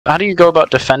How do you go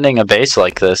about defending a base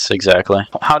like this exactly?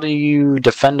 How do you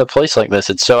defend a place like this?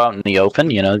 It's so out in the open,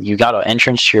 you know, you got an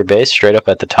entrance to your base straight up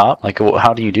at the top. Like,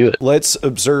 how do you do it? Let's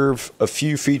observe a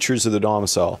few features of the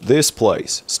domicile. This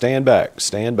place, stand back,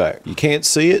 stand back. You can't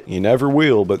see it, you never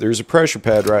will, but there's a pressure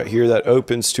pad right here that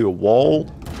opens to a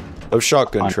wall of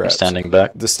shotgun traps. Standing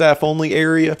back. The staff only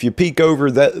area, if you peek over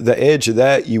the edge of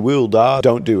that, you will die.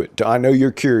 Don't do it. I know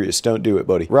you're curious. Don't do it,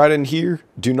 buddy. Right in here,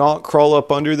 do not crawl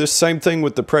up under this. Same thing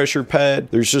with the pressure pad.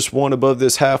 There's just one above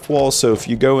this half wall, so if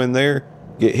you go in there,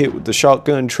 get hit with the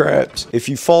shotgun traps. If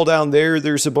you fall down there,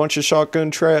 there's a bunch of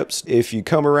shotgun traps. If you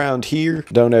come around here,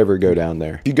 don't ever go down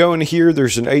there. If you go in here,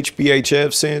 there's an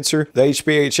HBHF sensor. The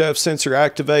HBHF sensor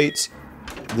activates.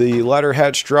 The ladder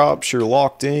hatch drops, you're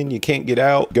locked in, you can't get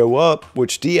out. Go up,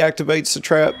 which deactivates the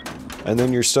trap, and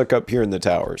then you're stuck up here in the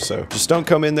tower. So just don't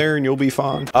come in there and you'll be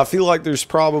fine. I feel like there's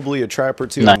probably a trap or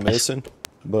two I'm missing,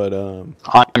 but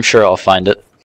I'm sure I'll find it.